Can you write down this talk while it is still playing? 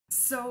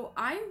So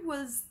I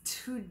was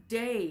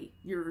today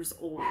years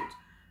old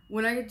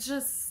when I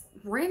just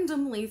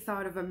randomly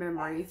thought of a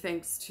memory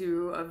thanks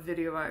to a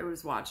video I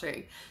was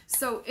watching.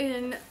 So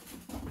in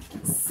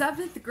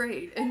 7th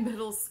grade in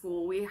middle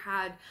school, we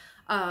had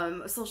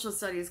a social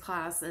studies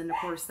class, and of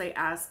course they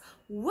asked,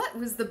 what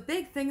was the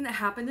big thing that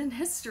happened in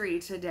history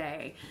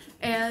today?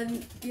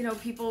 And you know,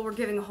 people were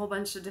giving a whole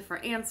bunch of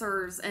different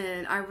answers,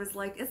 and I was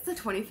like, it's the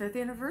 25th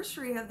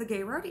anniversary of the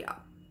gay rodeo.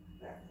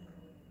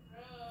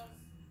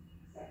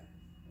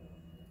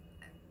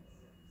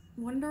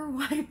 Wonder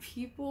why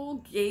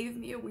people gave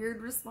me a weird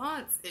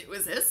response. It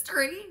was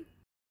history.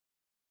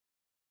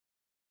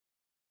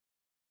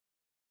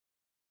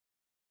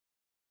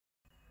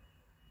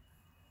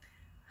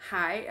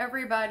 Hi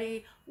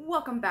everybody,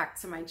 welcome back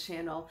to my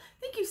channel.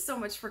 Thank you so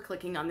much for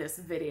clicking on this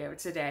video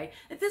today.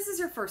 If this is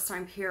your first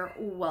time here,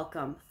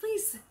 welcome.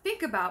 Please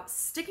think about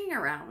sticking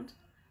around,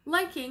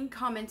 liking,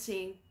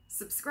 commenting,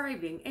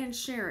 subscribing, and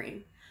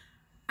sharing.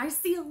 I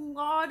see a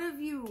lot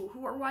of you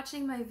who are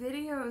watching my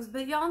videos,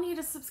 but y'all need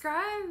to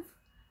subscribe,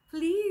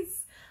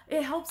 please.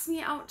 It helps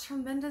me out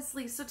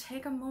tremendously, so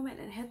take a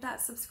moment and hit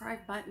that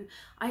subscribe button.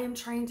 I am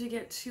trying to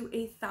get to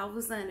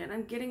 1,000 and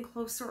I'm getting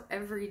closer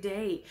every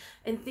day.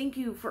 And thank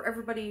you for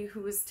everybody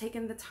who has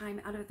taken the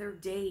time out of their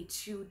day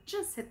to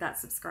just hit that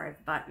subscribe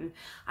button.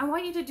 I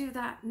want you to do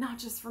that not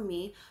just for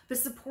me, but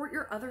support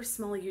your other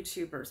small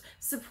YouTubers.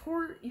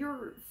 Support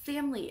your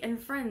family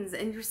and friends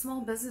and your small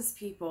business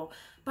people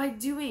by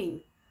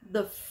doing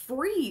the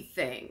free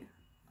thing: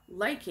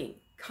 liking,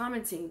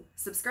 commenting,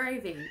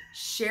 subscribing,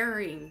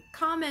 sharing,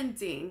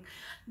 commenting.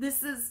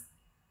 This is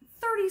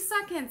 30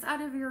 seconds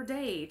out of your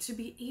day to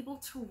be able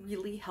to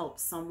really help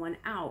someone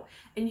out.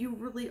 And you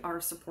really are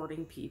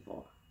supporting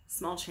people,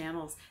 small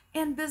channels,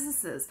 and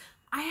businesses.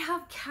 I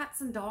have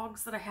cats and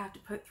dogs that I have to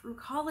put through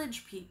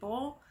college,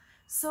 people.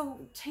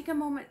 So take a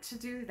moment to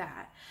do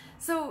that.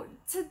 So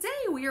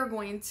today we are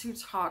going to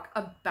talk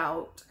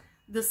about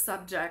the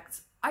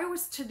subject, I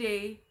was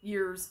today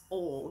years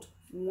old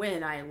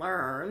when I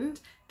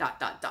learned ...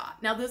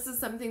 Now this is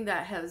something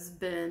that has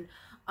been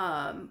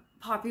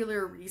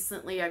popular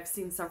recently. I've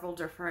seen several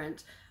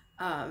different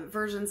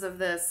versions of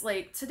this.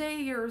 Like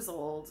today years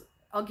old,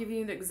 I'll give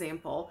you an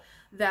example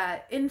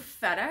that in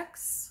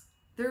FedEx,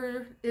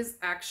 there is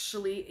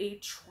actually a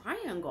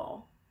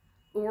triangle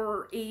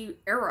or a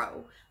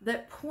arrow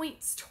that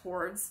points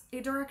towards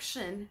a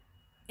direction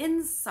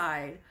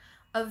inside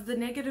of the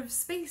negative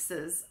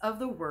spaces of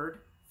the word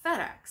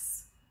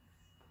FedEx.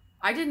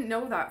 I didn't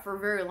know that for a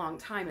very long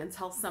time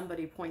until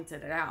somebody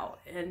pointed it out.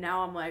 And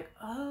now I'm like,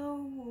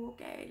 oh,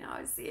 okay, now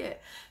I see it.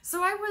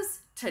 So I was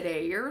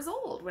today years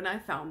old when I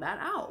found that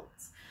out.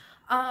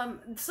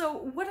 So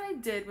what I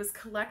did was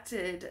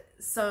collected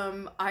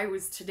some I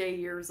was today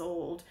years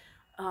old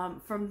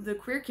from the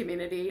queer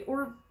community,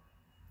 or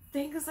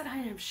things that I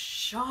am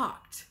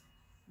shocked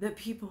that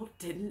people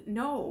didn't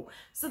know.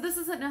 So this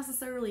isn't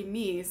necessarily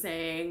me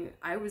saying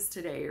I was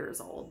today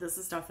years old. This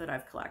is stuff that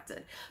I've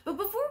collected. But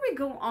before we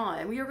go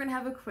on, we are going to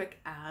have a quick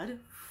ad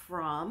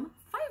from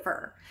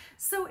Fiverr.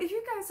 So if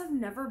you guys have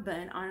never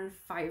been on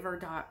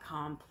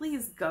Fiverr.com,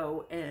 please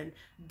go and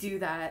do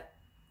that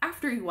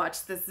after you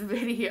watch this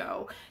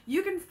video.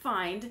 You can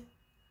find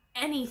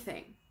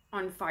anything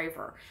on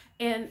Fiverr.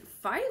 And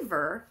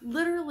Fiverr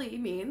literally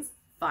means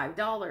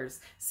 $5.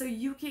 So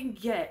you can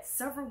get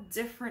several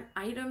different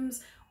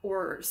items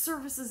or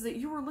services that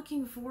you were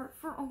looking for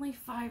only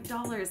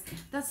 $5.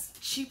 That's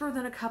cheaper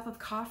than a cup of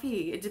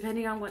coffee,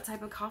 depending on what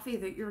type of coffee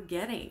that you're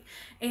getting.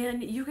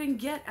 And you can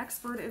get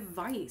expert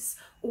advice,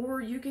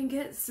 or you can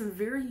get some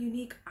very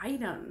unique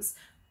items,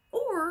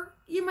 or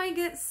you might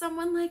get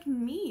someone like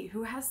me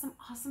who has some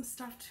awesome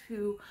stuff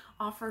to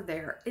offer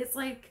there. It's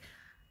like,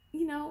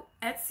 you know,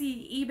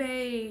 Etsy,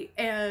 eBay,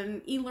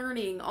 and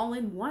e-learning all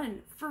in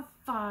one for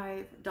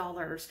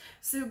 $5.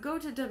 So go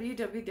to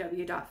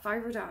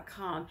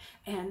www.fiverr.com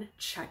and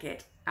check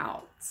it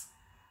out.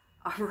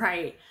 All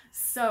right,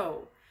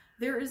 so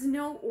there is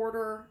no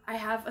order. I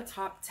have a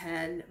top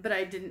 10, but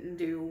I didn't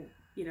do,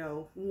 you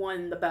know,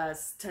 1 the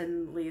best,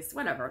 10 least,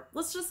 whatever.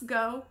 Let's just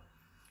go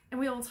and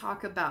we will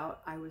talk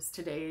about I was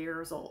today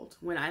years old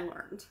when I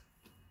learned.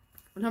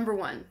 Number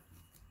 1.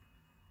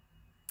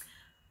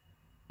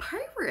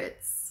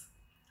 Pirates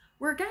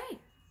were gay.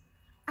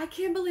 I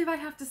can't believe I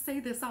have to say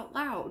this out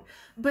loud,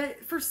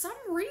 but for some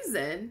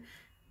reason,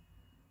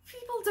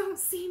 people don't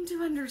seem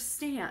to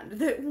understand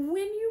that when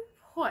you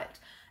put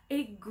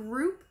a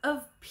group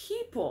of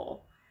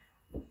people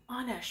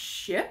on a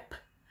ship,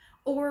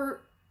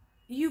 or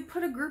you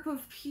put a group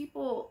of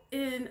people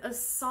in a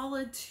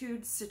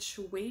solitude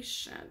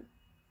situation,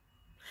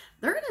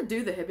 they're gonna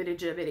do the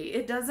hibbity-jibbity.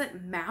 It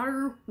doesn't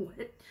matter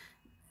what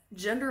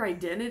gender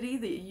identity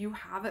that you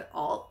have at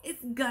all,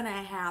 it's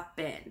gonna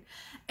happen.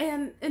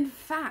 And in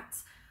fact,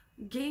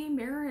 gay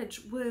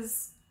marriage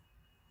was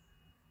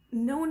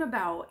known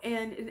about,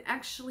 and it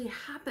actually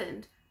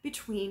happened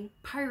between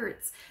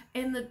pirates.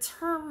 And the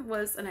term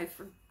was, and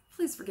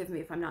please forgive me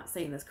if I'm not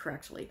saying this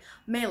correctly,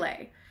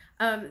 melee.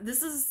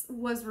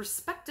 Was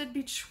respected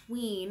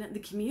between the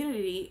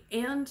community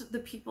and the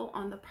people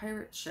on the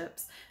pirate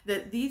ships,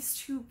 that these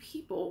two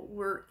people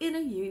were in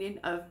a union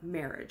of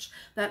marriage.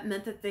 That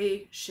meant that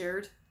they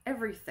shared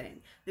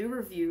everything. They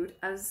were viewed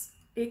as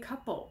a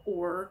couple,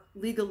 or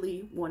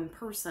legally one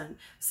person.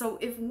 So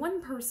if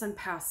one person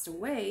passed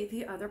away,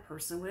 the other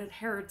person would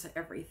inherit to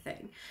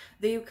everything.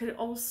 They could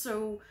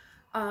also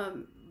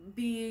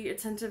be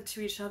attentive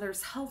to each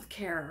other's health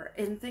care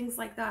and things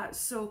like that.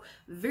 So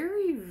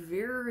very,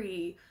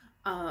 very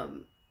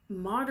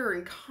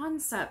modern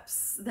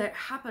concepts that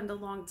happened a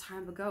long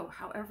time ago.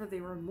 However,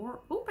 they were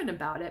more open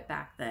about it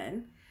back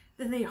then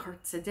than they are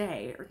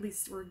today, or at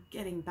least we're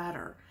getting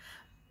better.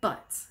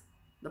 But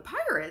the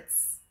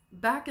pirates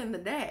back in the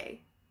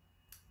day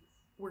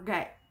were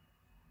gay.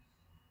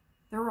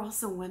 There were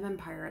also women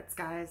pirates,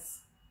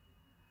 guys.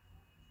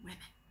 Women.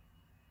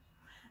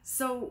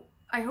 So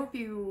I hope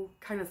you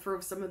kind of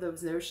throw some of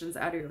those notions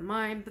out of your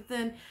mind. But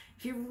then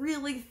if you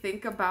really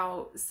think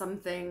about some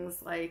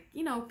things like,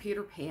 you know,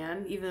 Peter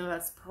Pan, even though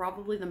that's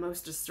probably the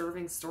most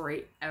disturbing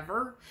story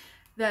ever,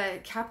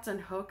 that Captain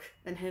Hook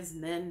and his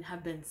men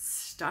have been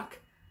stuck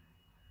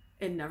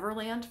in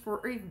Neverland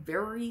for a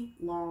very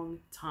long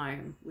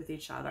time with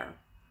each other.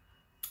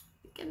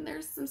 And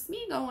there's some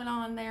smee going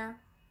on there.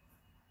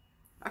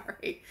 All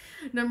right.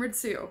 Number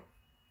 2,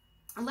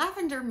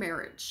 lavender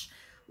marriage.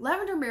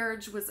 Lavender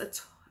marriage was a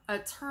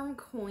term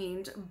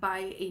coined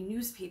by a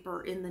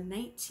newspaper in the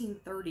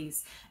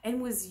 1930s and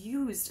was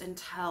used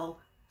until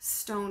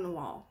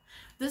Stonewall.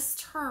 This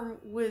term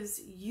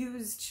was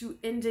used to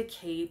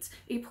indicate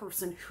a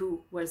person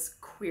who was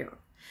queer.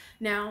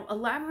 Now, a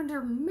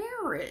lavender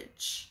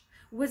marriage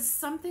was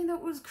something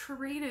that was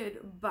created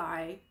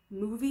by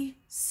movie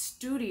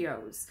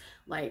studios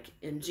like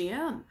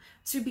MGM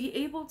to be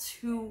able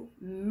to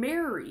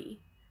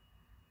marry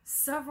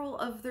several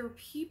of their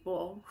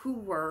people who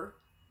were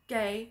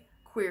gay,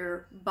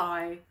 queer,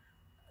 bi,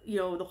 you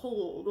know, the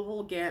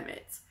whole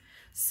gamut.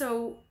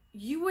 So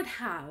you would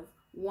have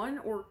 1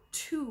 or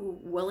 2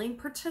 willing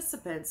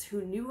participants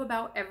who knew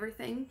about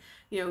everything,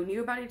 you know,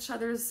 knew about each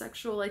other's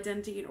sexual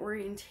identity and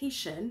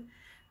orientation,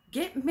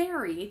 get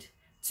married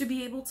to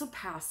be able to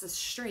pass as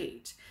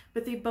straight.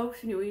 But they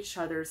both knew each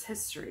other's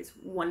histories.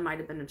 One might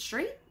have been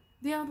straight,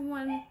 the other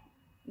one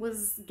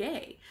was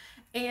gay.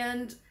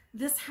 And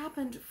this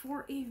happened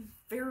for a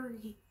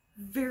very,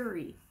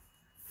 very,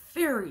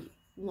 very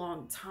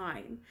long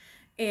time.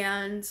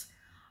 And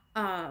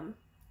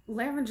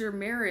lavender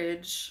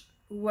marriage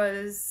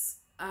was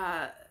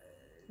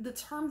the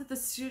term that the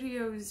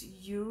studios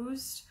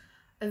used.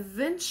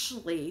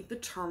 Eventually the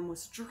term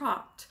was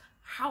dropped.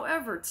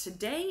 However,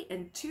 today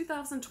in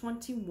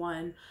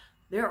 2021,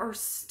 there are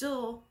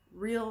still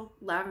real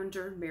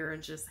lavender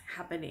marriages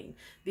happening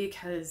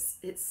because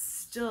it's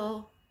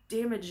still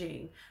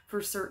damaging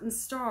for certain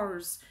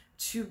stars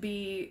to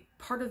be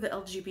part of the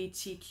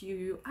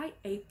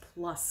LGBTQIA+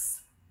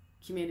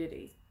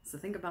 community. So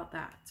think about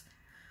that.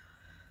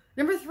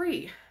 Number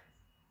 3,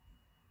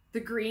 the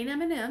green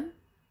M&M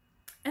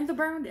and the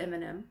brown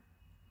M&M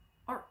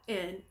are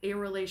in a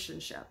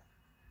relationship.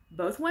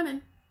 Both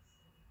women,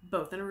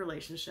 both in a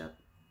relationship.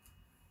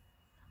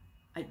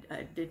 I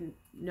didn't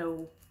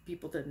know,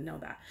 people didn't know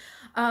that.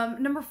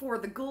 Number 4,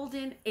 the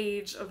golden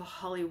age of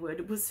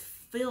Hollywood was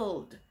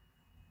filled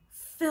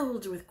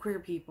with queer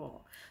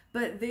people,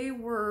 but they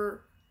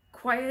were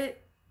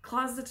quiet,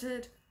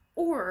 closeted,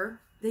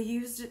 or they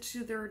used it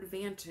to their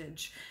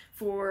advantage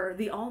for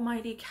the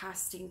almighty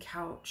casting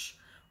couch.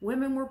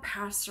 Women were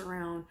passed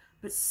around,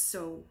 but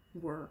so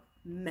were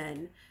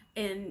men.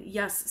 And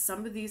yes,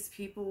 some of these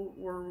people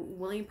were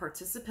willing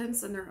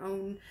participants in their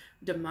own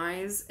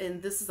demise,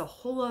 and this is a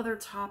whole other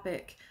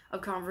topic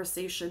of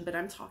conversation, but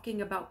I'm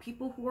talking about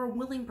people who are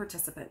willing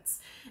participants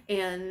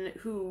and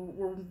who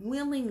were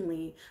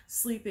willingly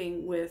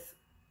sleeping with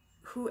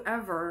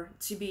whoever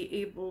to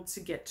be able to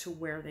get to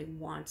where they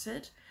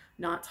wanted.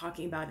 Not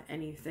talking about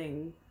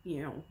anything,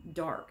 you know,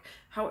 dark.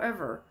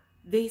 However,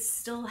 they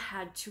still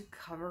had to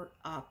cover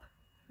up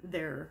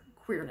their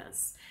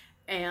queerness.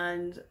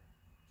 And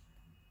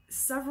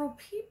several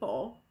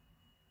people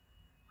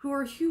who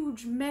are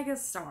huge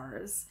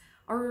megastars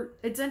are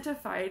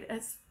identified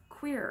as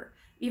queer,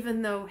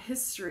 even though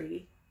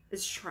history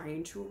is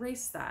trying to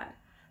erase that.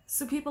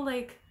 So people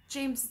like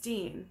James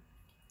Dean,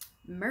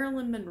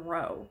 Marilyn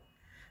Monroe,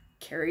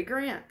 Cary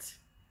Grant,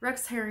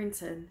 Rex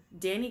Harrington,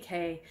 Danny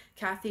Kaye,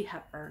 Kathy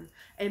Hepburn,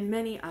 and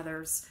many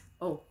others,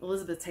 oh,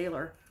 Elizabeth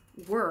Taylor,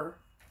 were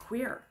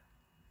queer.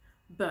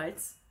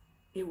 But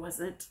it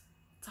wasn't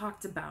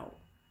talked about,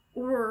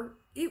 or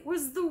it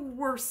was the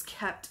worst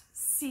kept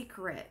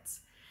secret.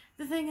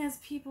 The thing is,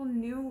 people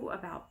knew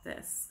about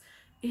this.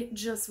 It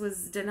just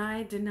was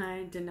denied,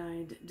 denied,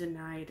 denied,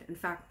 denied. In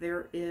fact,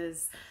 there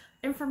is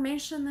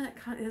information that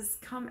has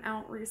come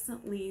out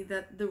recently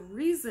that the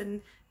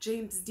reason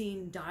James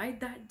Dean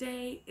died that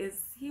day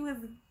is he was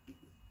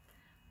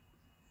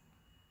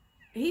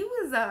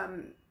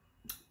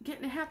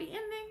getting a happy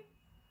ending.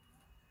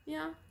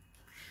 Yeah.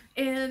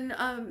 And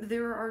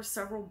there are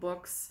several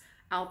books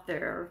out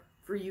there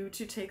for you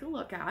to take a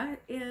look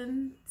at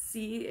and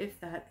see if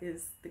that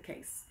is the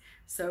case.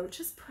 So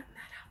just putting that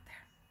out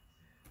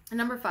there.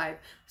 Number 5,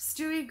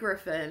 Stewie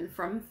Griffin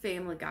from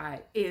Family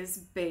Guy is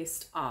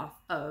based off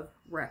of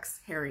Rex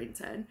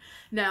Harrington.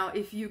 Now,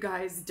 if you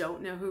guys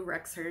don't know who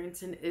Rex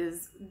Harrington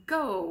is,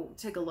 go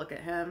take a look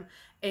at him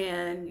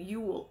and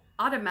you will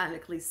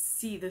automatically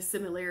see the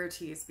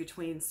similarities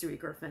between Stewie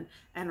Griffin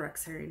and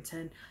Rex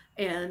Harrington.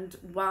 And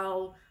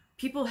while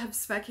people have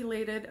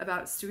speculated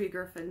about Stewie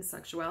Griffin's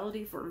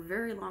sexuality for a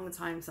very long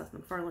time, Seth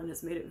MacFarlane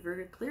has made it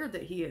very clear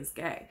that he is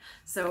gay.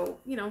 So,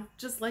 you know,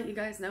 just let you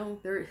guys know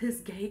there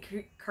is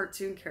gay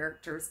cartoon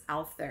characters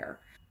out there.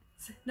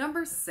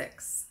 Number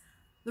 6,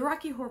 The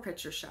Rocky Horror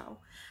Picture Show.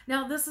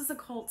 Now, this is a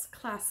cult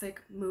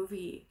classic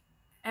movie.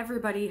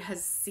 Everybody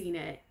has seen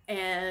it.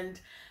 And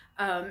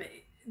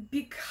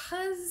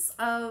because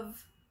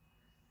of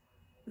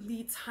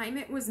the time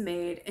it was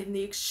made and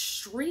the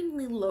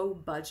extremely low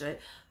budget,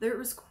 there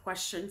was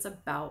questions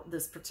about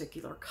this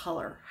particular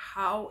color.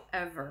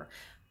 However,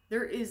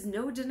 there is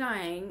no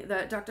denying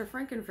that Dr.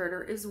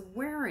 Frankenfurter is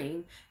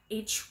wearing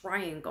a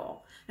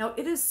triangle. Now,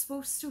 it is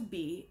supposed to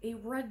be a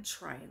red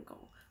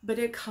triangle, but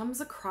it comes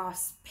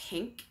across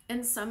pink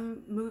in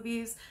some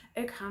movies.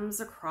 It comes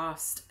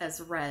across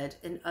as red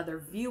in other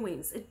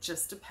viewings. It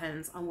just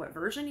depends on what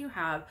version you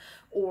have,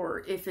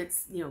 or if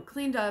it's, you know,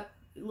 cleaned up,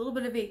 a little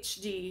bit of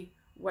HD,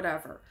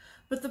 whatever.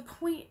 But the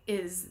point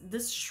is,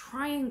 this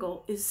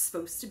triangle is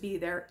supposed to be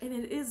there, and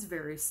it is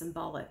very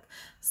symbolic.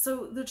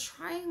 So the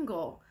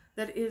triangle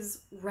that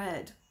is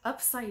red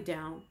upside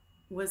down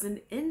was an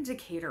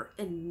indicator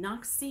in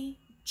Nazi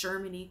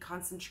Germany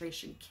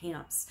concentration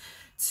camps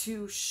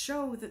to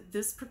show that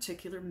this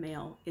particular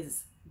male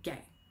is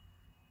gay.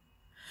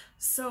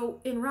 So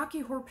in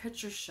Rocky Horror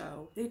Picture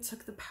Show, they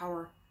took the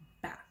power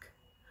back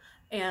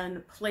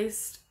and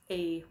placed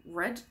a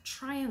red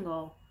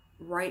triangle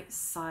right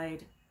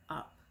side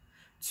up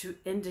to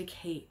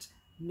indicate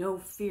no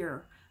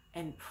fear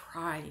and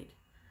pride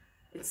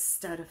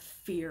instead of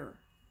fear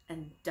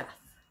and death.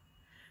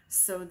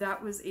 So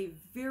that was a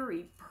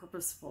very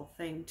purposeful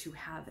thing to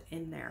have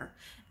in there.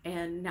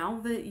 And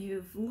now that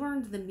you've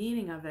learned the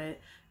meaning of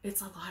it,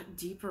 it's a lot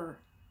deeper,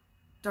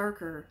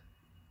 darker,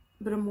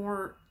 but a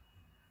more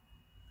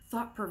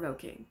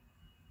thought-provoking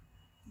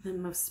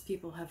than most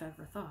people have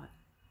ever thought.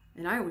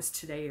 And I was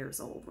today years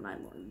old when I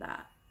learned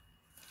that.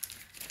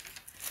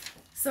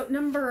 So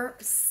number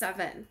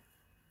 7,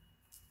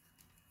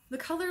 the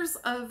colors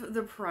of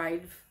the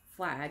pride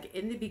flag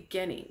in the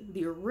beginning,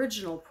 the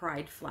original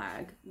pride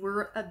flag,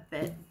 were a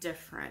bit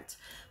different.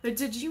 But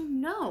did you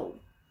know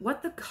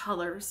what the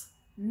colors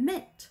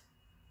meant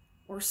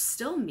or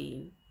still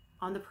mean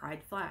on the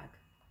pride flag?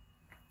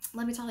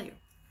 Let me tell you.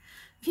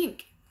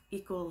 Pink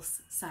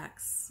equals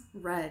sex,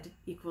 red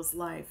equals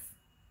life,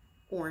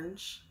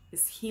 orange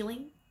is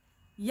healing,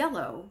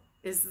 yellow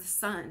is the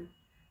sun,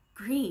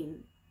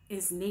 green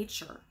is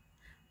nature,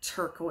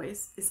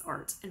 turquoise is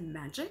art and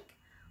magic,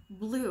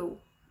 blue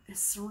is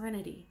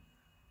serenity,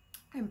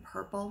 and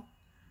purple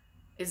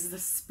is the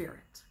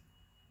spirit.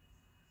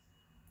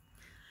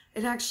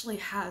 It actually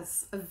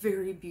has a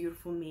very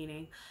beautiful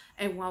meaning.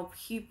 And while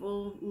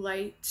people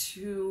like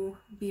to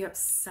be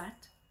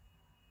upset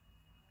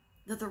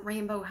that the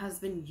rainbow has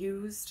been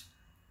used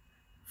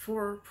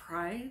for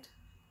pride,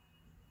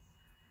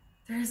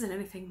 there isn't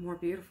anything more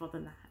beautiful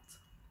than that.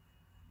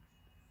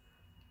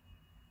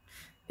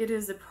 It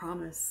is a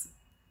promise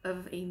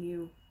of a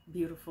new,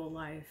 beautiful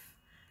life.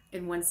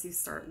 And once you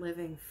start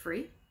living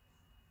free,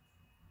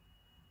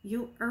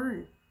 you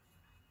earn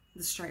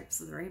the stripes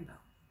of the rainbow.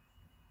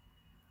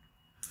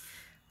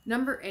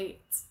 Number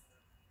 8,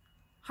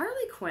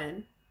 Harley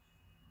Quinn,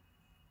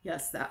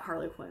 yes, that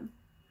Harley Quinn,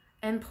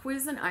 and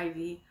Poison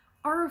Ivy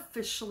are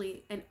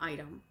officially an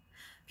item.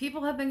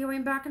 People have been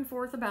going back and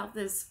forth about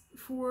this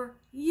for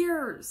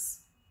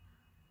years.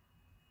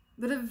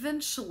 But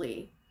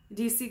eventually,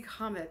 DC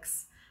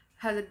Comics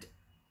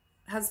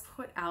has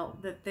put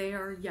out that they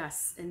are,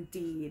 yes,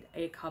 indeed,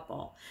 a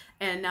couple.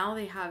 And now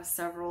they have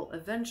several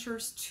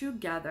adventures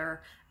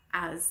together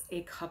as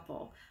a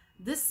couple.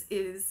 This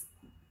is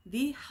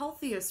the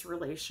healthiest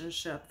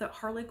relationship that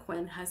Harley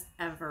Quinn has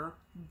ever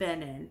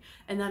been in.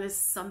 And that is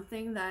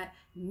something that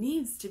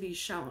needs to be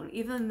shown,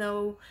 even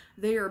though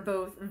they are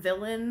both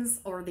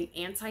villains or the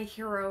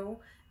anti-hero,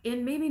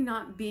 and maybe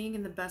not being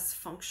in the best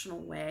functional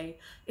way.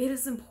 It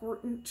is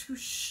important to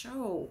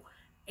show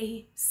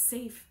a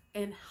safe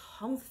and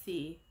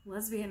healthy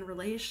lesbian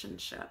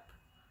relationship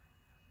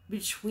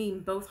between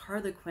both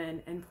Harley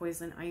Quinn and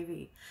Poison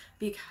Ivy,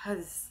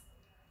 because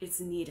it's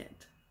needed.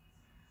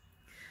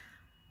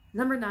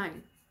 Number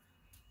 9,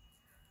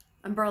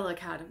 Umbrella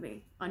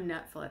Academy on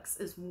Netflix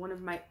is one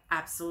of my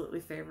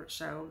absolutely favorite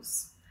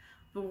shows.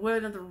 But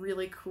one of the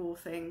really cool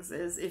things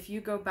is if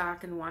you go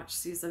back and watch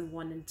season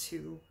 1 and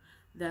 2,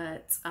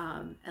 that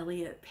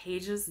Elliot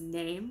Page's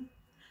name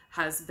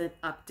has been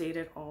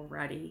updated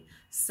already.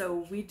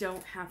 So we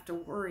don't have to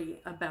worry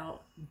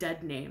about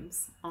dead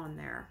names on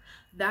there.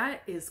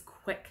 That is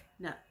quick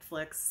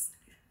Netflix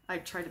I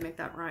tried to make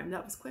that rhyme.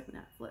 That was quick,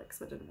 Netflix,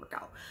 but it didn't work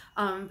out.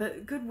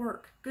 But good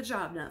work. Good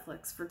job,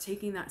 Netflix, for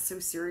taking that so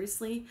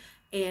seriously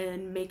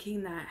and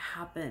making that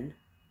happen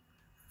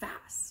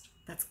fast.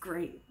 That's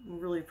great. I'm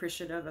really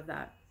appreciative of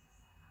that.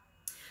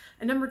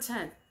 And number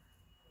 10,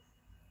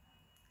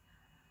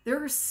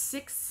 there are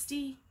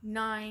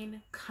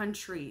 69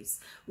 countries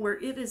where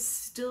it is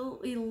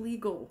still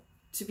illegal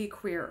to be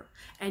queer,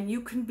 and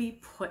you can be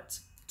put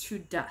to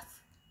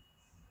death.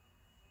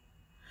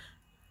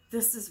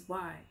 This is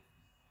why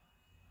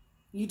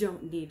you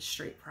don't need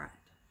straight pride.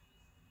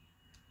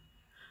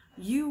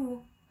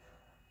 You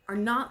are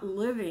not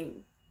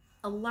living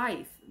a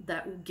life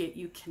that will get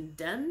you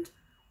condemned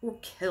or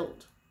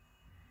killed.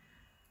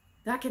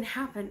 That can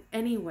happen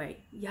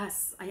anyway.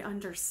 Yes, I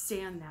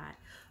understand that.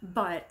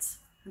 But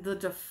the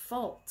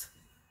default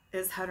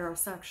is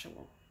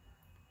heterosexual.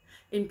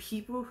 And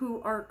people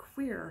who are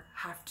queer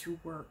have to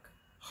work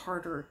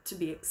harder to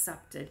be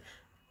accepted.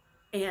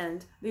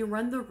 And they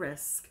run the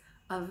risk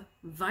of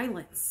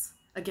violence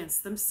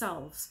against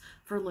themselves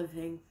for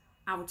living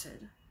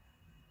outed.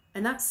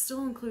 And that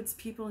still includes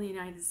people in the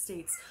United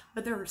States.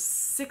 But there are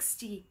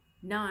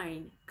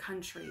 69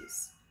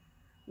 countries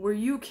where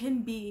you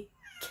can be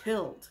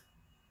killed,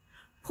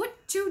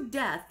 put to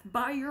death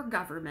by your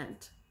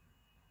government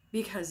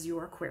because you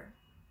are queer.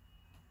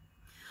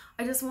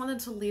 I just wanted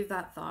to leave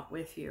that thought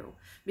with you,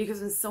 because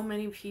when so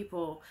many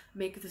people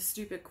make the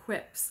stupid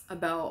quips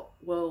about,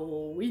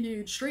 well, we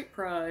need straight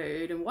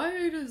pride, and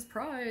why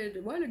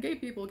do gay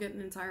people get an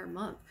entire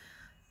month?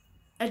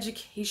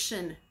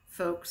 Education,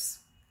 folks.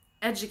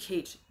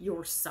 Educate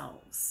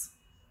yourselves.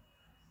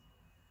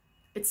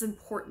 It's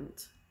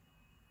important.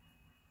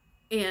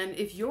 And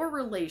if your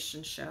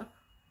relationship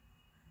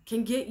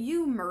can get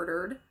you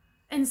murdered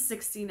in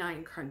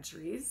 69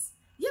 countries,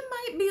 you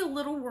might be a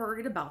little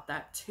worried about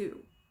that too.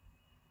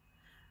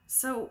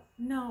 So,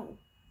 no,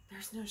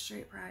 there's no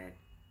straight pride.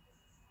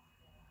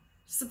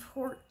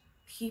 Support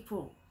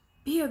people.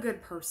 Be a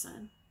good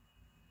person.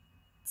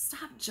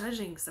 Stop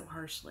judging so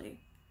harshly.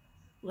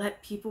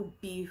 Let people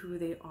be who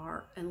they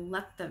are, and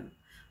let them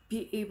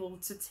be able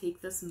to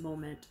take this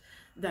moment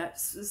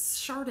that's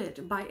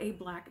started by a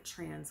Black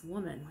trans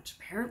woman, which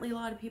apparently a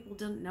lot of people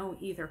didn't know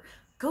either.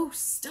 Go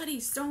study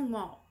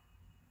Stonewall.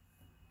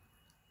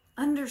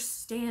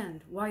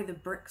 Understand why the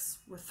bricks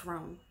were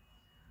thrown.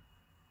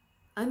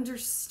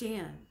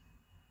 Understand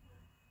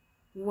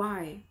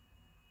why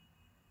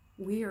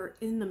we are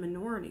in the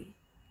minority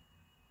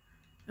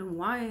and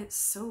why it's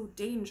so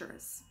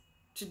dangerous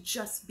to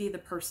just be the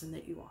person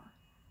that you are.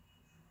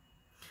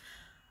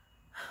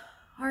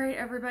 All right,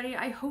 everybody,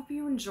 I hope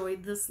you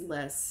enjoyed this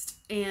list,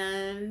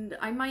 and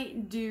I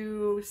might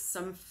do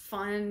some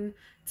fun.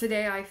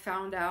 Today I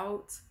found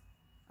out,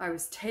 I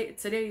was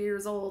today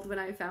years old when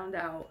I found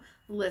out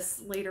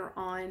lists later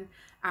on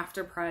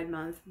after Pride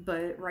Month,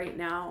 but right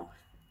now,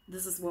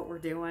 this is what we're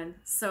doing.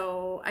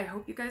 So I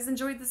hope you guys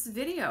enjoyed this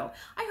video.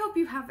 I hope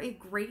you have a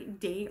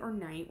great day or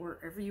night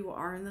wherever you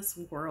are in this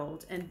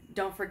world, and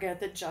don't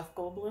forget that Jeff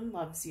Goldblum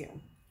loves you.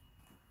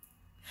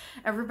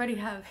 Everybody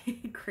have a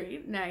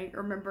great night.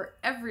 Remember,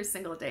 every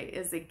single day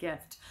is a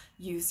gift.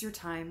 Use your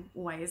time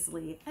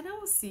wisely, and I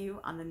will see you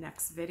on the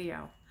next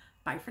video.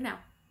 Bye for now.